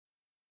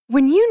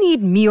When you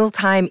need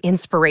mealtime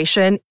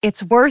inspiration,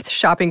 it's worth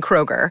shopping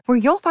Kroger, where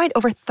you'll find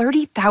over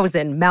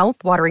 30,000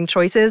 mouth-watering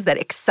choices that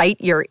excite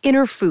your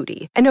inner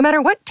foodie. And no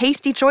matter what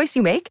tasty choice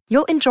you make,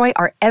 you'll enjoy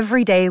our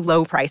everyday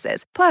low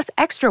prices, plus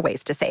extra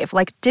ways to save,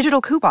 like digital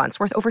coupons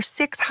worth over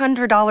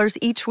 $600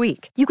 each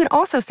week. You can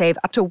also save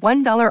up to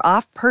 $1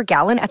 off per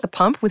gallon at the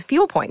pump with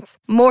fuel points.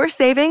 More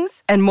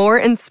savings and more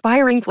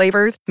inspiring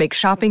flavors make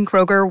shopping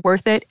Kroger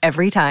worth it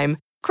every time.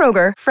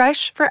 Kroger,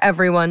 fresh for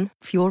everyone.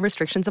 Fuel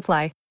restrictions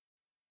apply.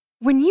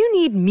 When you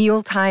need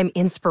mealtime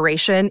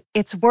inspiration,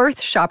 it's worth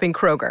shopping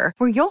Kroger,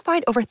 where you'll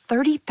find over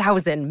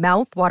 30,000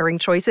 mouth-watering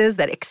choices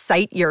that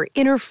excite your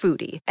inner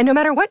foodie. And no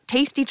matter what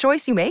tasty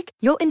choice you make,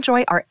 you'll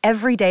enjoy our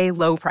everyday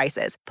low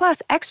prices,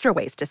 plus extra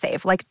ways to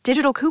save, like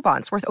digital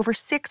coupons worth over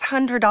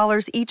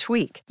 $600 each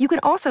week. You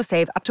can also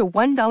save up to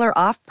 $1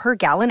 off per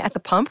gallon at the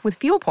pump with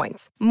fuel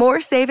points.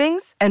 More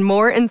savings and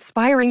more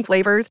inspiring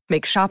flavors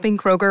make shopping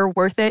Kroger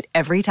worth it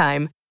every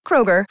time.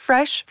 Kroger,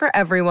 fresh for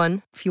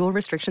everyone. Fuel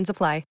restrictions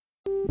apply.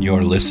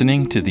 You're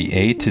listening to the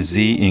A to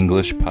Z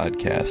English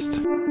podcast.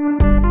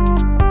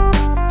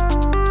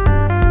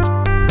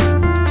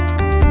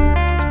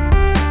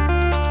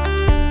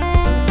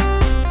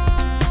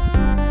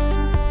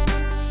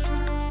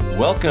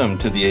 Welcome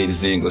to the A to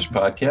Z English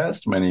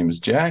podcast. My name is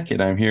Jack,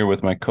 and I'm here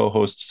with my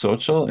co-host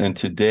Xochitl. And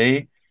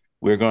today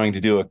we're going to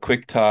do a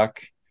quick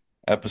talk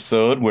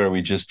episode where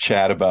we just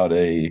chat about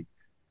a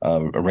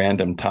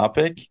random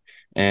topic.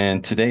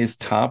 And today's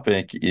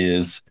topic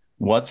is,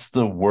 what's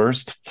the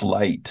worst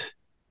flight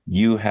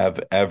you have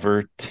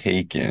ever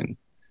taken?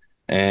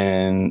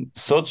 And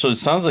Xochitl, it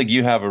sounds like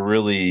you have a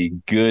really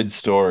good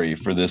story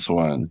for this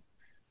one.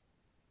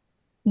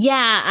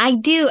 Yeah, I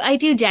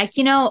do, Jack.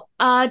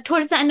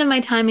 Towards the end of my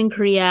time in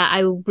Korea,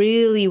 I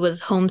really was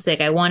homesick.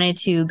 I wanted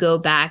to go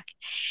back.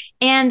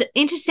 And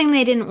interestingly,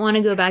 I didn't want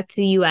to go back to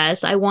the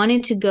US. I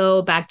wanted to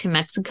go back to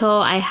Mexico.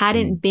 I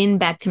hadn't been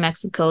back to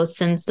Mexico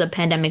since the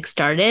pandemic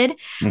started,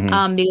 because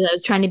I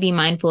was trying to be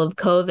mindful of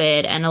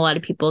COVID, and a lot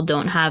of people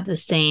don't have the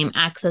same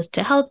access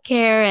to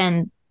healthcare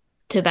and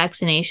to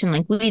vaccination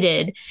like we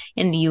did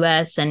in the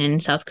US and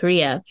in South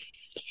Korea.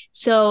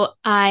 So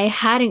I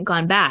hadn't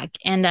gone back,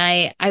 and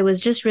I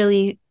was just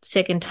really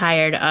sick and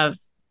tired of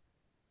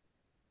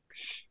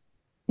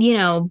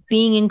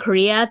being in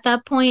Korea at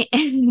that point,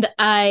 and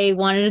I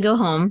wanted to go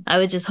home. I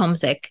was just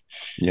homesick.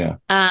 Yeah.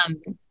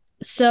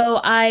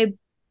 So I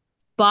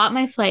bought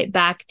my flight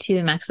back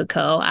to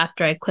Mexico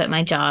after I quit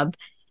my job.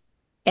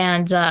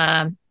 And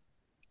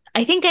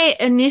I think I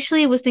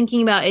initially was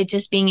thinking about it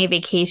just being a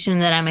vacation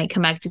that I might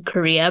come back to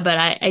Korea, but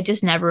I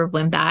just never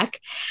went back.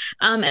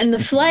 And the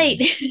flight,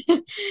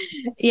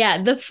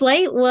 the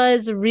flight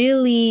was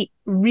really,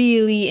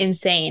 really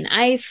insane.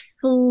 I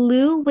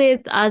flew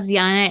with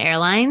Asiana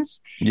Airlines.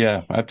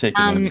 Yeah, I've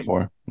taken them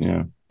before.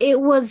 Yeah.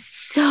 It was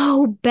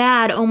so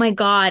bad. Oh my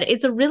God.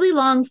 It's a really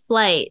long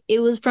flight.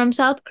 It was from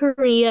South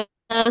Korea,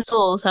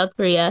 Seoul, South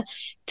Korea,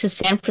 to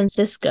San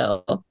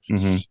Francisco.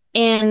 Mm-hmm.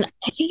 And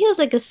I think it was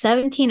like a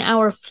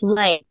 17-hour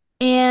flight.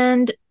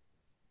 And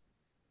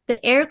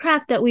the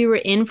aircraft that we were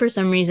in, for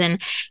some reason,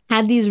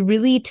 had these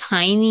really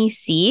tiny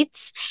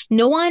seats.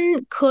 No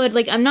one could,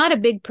 I'm not a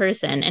big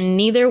person, and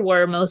neither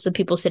were most of the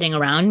people sitting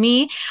around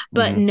me,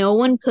 but no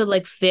one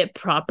could fit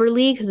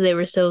properly because they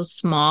were so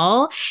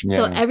small. Yeah.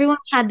 So everyone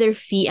had their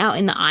feet out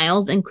in the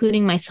aisles,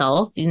 including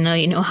myself. You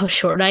know how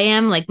short I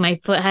am. My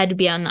foot had to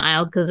be on the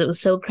aisle because it was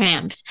so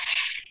cramped.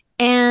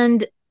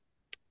 And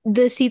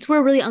the seats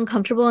were really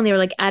uncomfortable, and they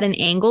were at an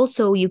angle,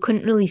 so you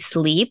couldn't really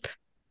sleep.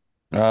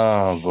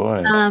 Oh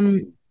boy.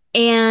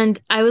 And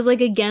I was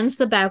against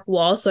the back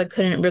wall, so I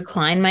couldn't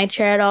recline my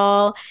chair at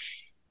all.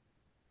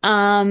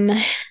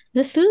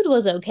 The food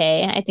was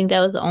okay. I think that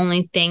was the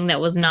only thing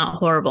that was not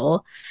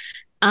horrible.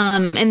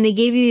 And they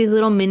gave you these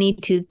little mini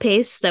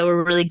toothpastes that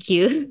were really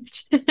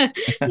cute.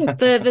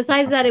 But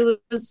besides that, it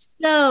was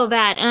so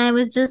bad. And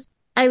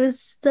I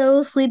was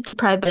so sleep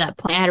deprived by that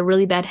point. I had a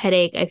really bad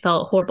headache. I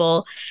felt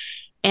horrible.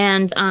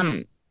 And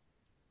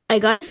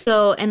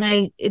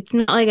it's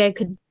not like I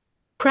could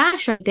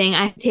crash or anything.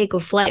 I had to take a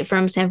flight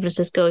from San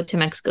Francisco to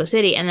Mexico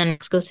City, and then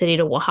Mexico City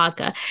to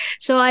Oaxaca.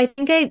 So I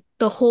think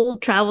the whole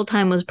travel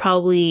time was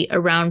probably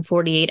around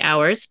 48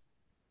 hours.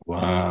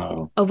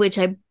 Wow. Of which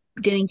I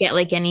didn't get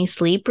any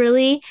sleep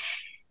really.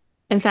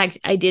 In fact,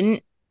 I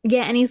didn't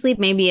get any sleep,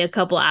 maybe a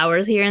couple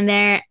hours here and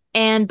there.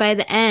 And by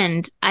the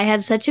end, I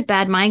had such a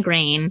bad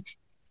migraine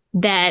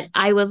that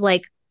I was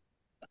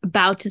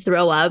about to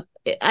throw up.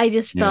 I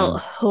just felt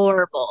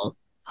horrible.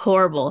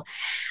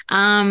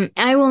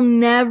 I will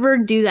never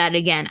do that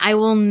again. I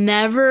will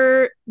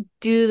never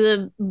do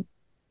the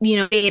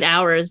 8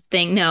 hours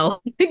thing. No.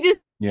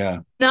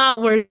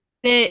 Not worth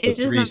it. It's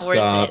just not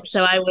worth it.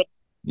 So I would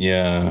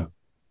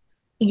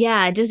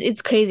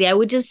it's crazy. I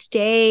would just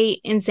stay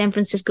in San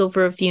Francisco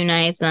for a few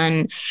nights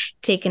and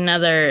take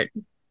another,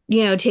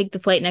 take the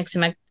flight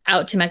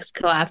out to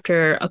Mexico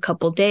after a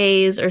couple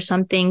days or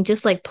something,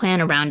 just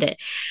plan around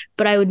it.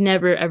 But I would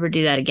never ever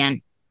do that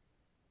again.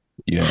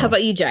 Yeah. How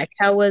about you, Jack?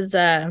 How was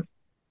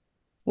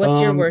What's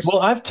your worst? Well,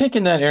 I've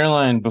taken that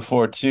airline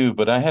before too,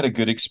 but I had a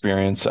good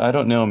experience. I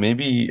don't know,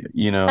 maybe,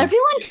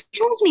 Everyone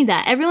tells me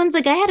that. Everyone's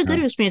like, I had a good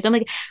yeah, experience. I'm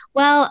like,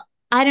 well,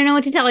 I don't know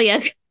what to tell you.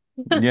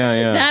 yeah,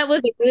 yeah. That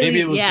was a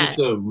Maybe it really, was yeah, just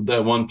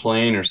that one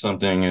plane or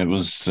something. It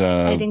was,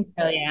 I think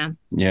so, yeah.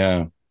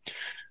 yeah.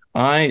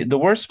 The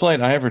worst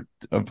flight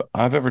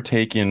I've ever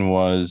taken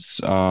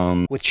was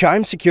With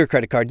Chime's secure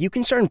credit card, you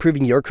can start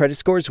improving your credit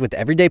scores with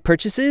everyday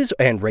purchases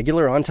and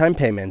regular on-time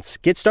payments.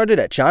 Get started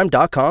at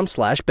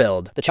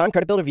chime.com/build. The Chime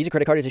Credit Builder Visa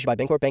Credit Card is issued by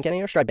Bancorp Bank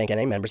N.A. or Stride Bank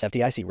N.A. Members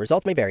FDIC.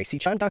 Results may vary. See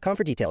chime.com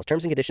for details.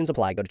 Terms and conditions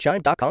apply. Go to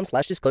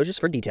chime.com/disclosures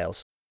for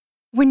details.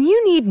 When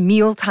you need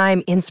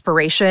mealtime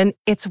inspiration,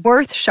 it's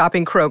worth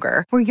shopping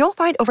Kroger, where you'll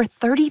find over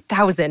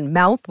 30,000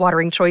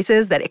 mouth-watering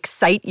choices that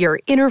excite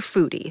your inner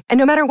foodie. And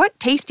no matter what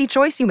tasty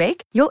choice you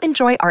make, you'll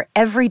enjoy our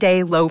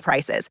everyday low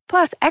prices,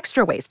 plus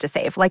extra ways to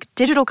save, like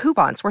digital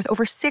coupons worth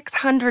over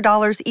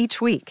 $600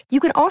 each week. You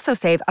can also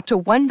save up to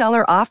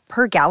 $1 off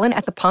per gallon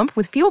at the pump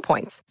with fuel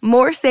points.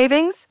 More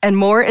savings and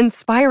more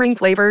inspiring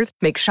flavors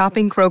make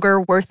shopping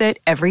Kroger worth it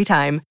every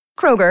time.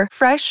 Kroger,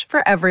 fresh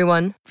for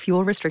everyone.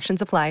 Fuel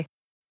restrictions apply.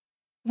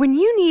 When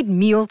you need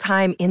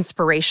mealtime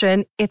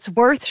inspiration, it's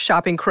worth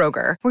shopping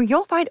Kroger, where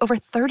you'll find over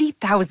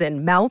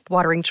 30,000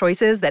 mouth-watering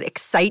choices that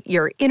excite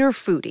your inner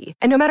foodie.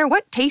 And no matter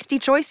what tasty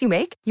choice you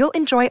make, you'll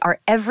enjoy our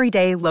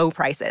everyday low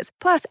prices,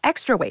 plus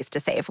extra ways to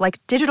save,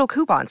 like digital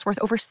coupons worth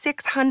over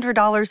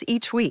 $600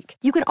 each week.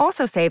 You can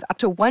also save up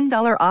to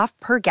 $1 off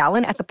per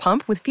gallon at the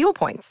pump with fuel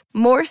points.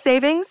 More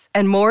savings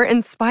and more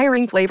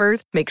inspiring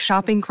flavors make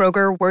shopping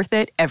Kroger worth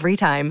it every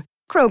time.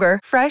 Kroger,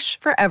 fresh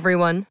for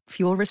everyone.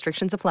 Fuel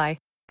restrictions apply.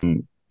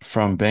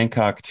 from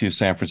Bangkok to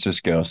San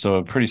Francisco.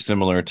 So pretty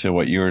similar to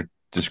what you were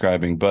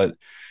describing. But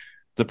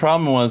the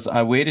problem was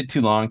I waited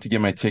too long to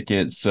get my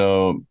ticket.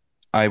 So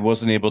I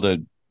wasn't able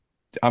to.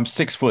 I'm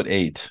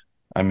 6'8".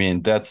 I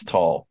mean, that's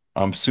tall.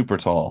 I'm super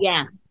tall.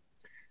 Yeah.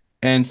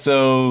 And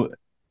so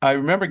I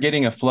remember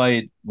getting a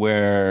flight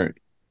where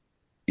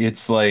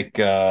it's like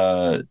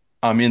I'm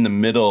in the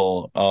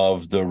middle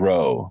of the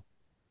row.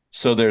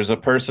 So there's a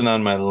person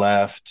on my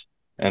left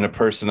and a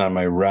person on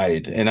my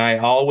right. And I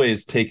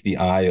always take the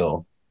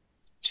aisle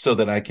so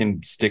that I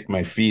can stick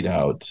my feet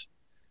out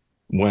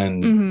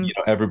when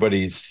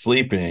everybody's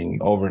sleeping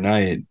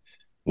overnight.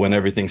 When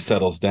everything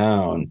settles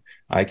down,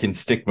 I can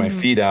stick my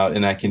feet out,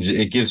 and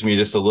it gives me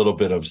just a little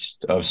bit of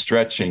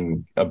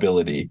stretching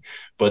ability.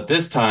 But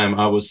this time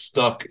I was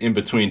stuck in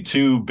between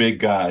two big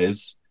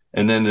guys,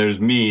 and then there's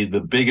me,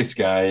 the biggest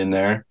guy in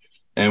there,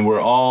 and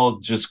we're all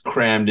just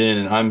crammed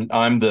in, and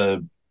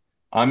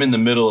I'm in the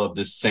middle of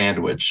this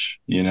sandwich,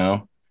 and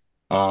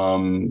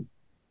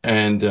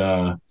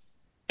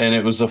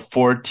it was a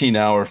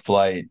 14-hour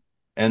flight.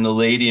 And the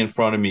lady in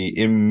front of me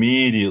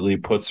immediately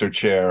puts her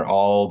chair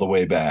all the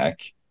way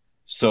back.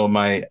 So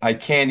I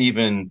can't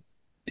even,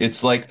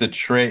 it's like the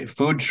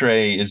food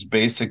tray is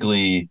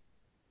basically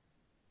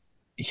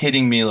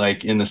hitting me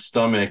like in the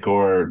stomach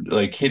or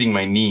like hitting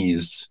my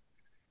knees.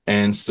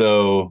 And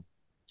so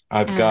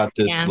I've got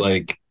this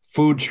like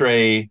food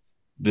tray,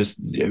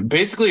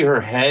 basically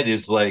her head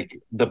is like,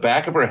 the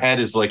back of her head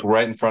is like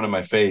right in front of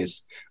my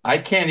face. I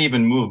can't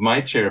even move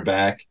my chair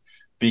back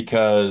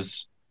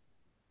because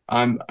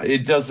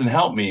it doesn't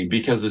help me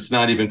because it's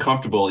not even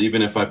comfortable,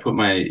 even if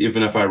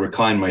I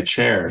recline my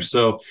chair.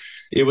 So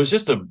it was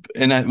just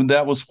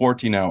that was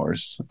 14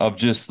 hours of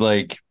just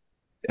like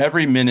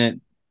every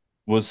minute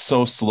was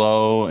so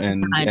slow,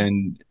 and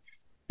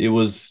it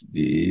was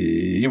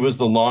the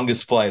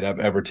longest flight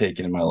I've ever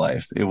taken in my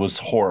life. It was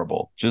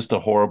horrible, just a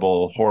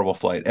horrible, horrible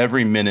flight.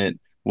 Every minute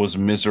was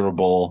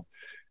miserable.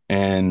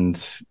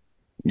 And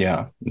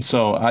yeah.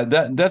 So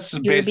that's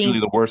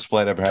basically the worst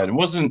flight I've ever had. It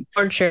wasn't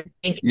torture,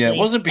 basically. Yeah, it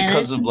wasn't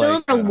because of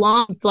like a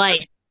long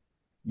flight.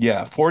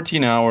 Yeah,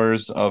 14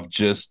 hours of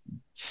just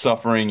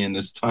suffering in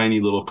this tiny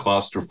little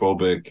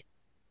claustrophobic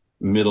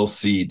middle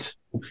seat.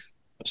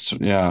 So,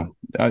 yeah,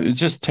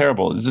 it's just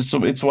terrible.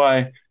 It's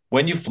why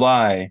when you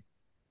fly,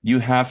 you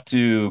have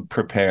to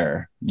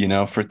prepare,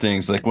 for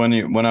things like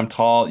when I'm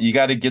tall, you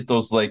got to get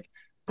those, like,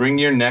 bring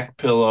your neck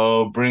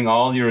pillow, bring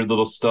all your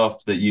little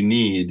stuff that you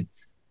need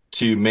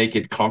to make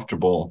it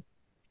comfortable.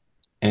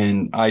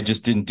 And I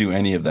just didn't do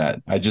any of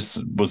that. I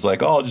just was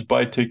like, oh, I'll just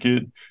buy a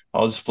ticket.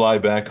 I'll just fly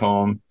back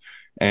home.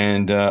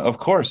 And of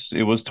course,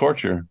 it was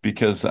torture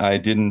because I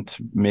didn't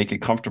make it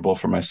comfortable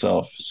for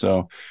myself.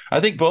 So I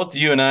think both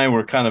you and I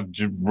were kind of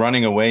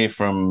running away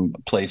from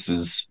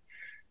places.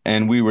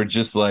 And we were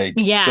just like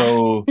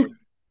so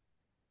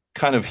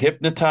kind of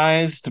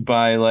hypnotized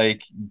by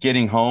like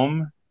getting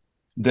home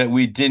that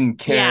we didn't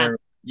care,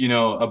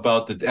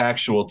 about the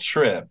actual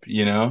trip,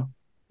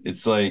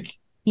 It's like,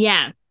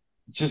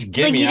 just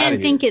get me out of here. You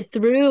didn't think it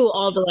through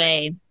all the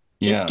way.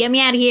 Just get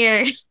me out of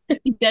here.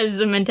 That's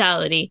the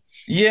mentality.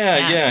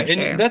 Yeah.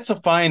 And that's a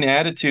fine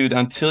attitude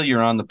until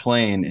you're on the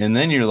plane. And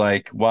then you're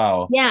like,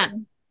 wow. Yeah.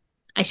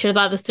 I should have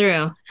thought this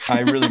through.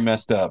 I really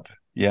messed up.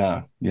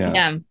 Yeah.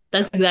 Yeah.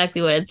 That's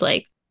exactly what it's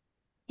like.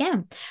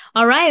 Yeah.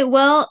 All right.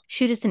 Well,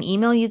 shoot us an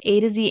email. Use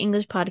A to Z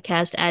English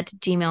Podcast at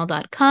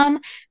gmail.com.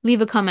 Leave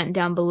a comment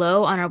down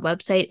below on our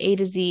website, A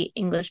to Z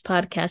English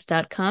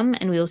Podcast.com.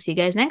 And we will see you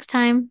guys next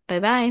time.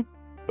 Bye-bye.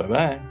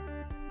 Bye-bye.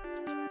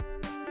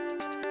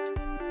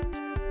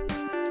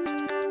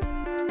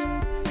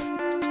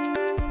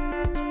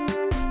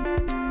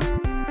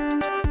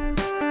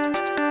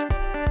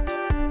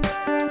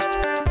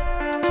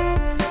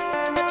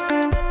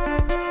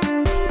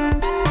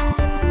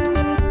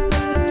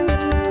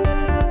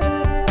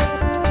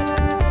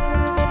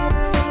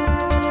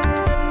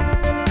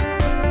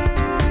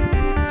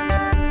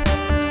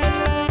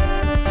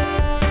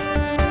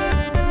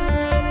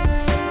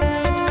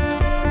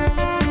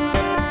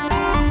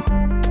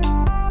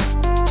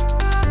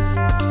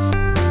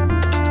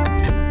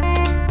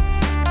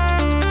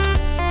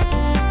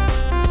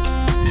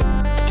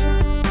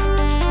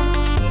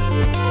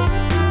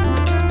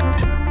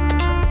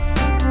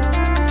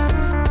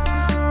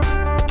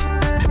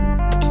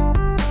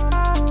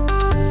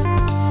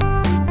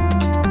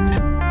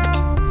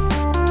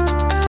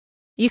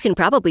 You can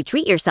probably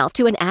treat yourself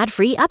to an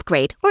ad-free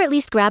upgrade or at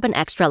least grab an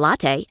extra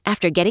latte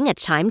after getting a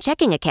Chime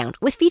checking account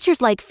with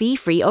features like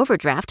fee-free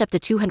overdraft up to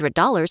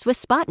 $200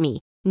 with SpotMe,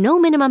 no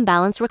minimum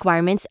balance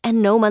requirements,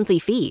 and no monthly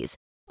fees.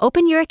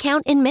 Open your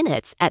account in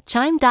minutes at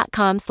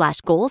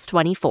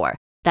chime.com/goals24.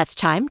 That's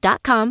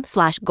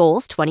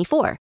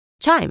chime.com/goals24.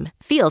 Chime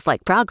feels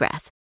like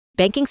progress.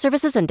 Banking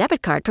services and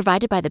debit card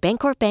provided by the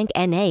Bancorp Bank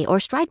N.A.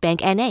 or Stride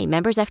Bank N.A.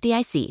 members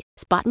FDIC.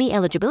 SpotMe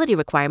eligibility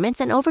requirements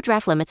and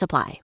overdraft limits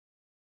apply.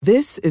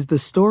 This is the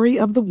story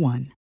of the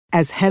one.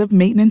 As head of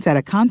maintenance at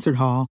a concert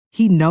hall,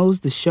 he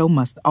knows the show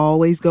must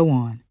always go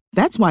on.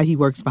 That's why he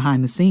works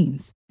behind the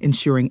scenes,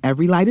 ensuring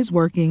every light is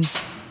working,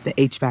 the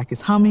HVAC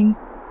is humming,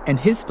 and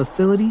his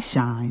facility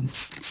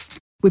shines.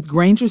 With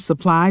Grainger's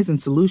supplies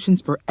and solutions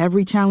for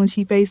every challenge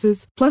he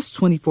faces, plus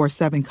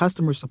 24/7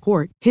 customer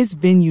support, his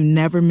venue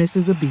never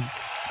misses a beat.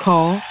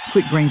 Call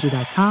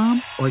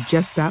quickgrainger.com or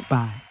just stop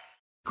by.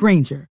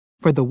 Grainger,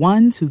 for the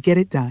ones who get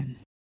it done.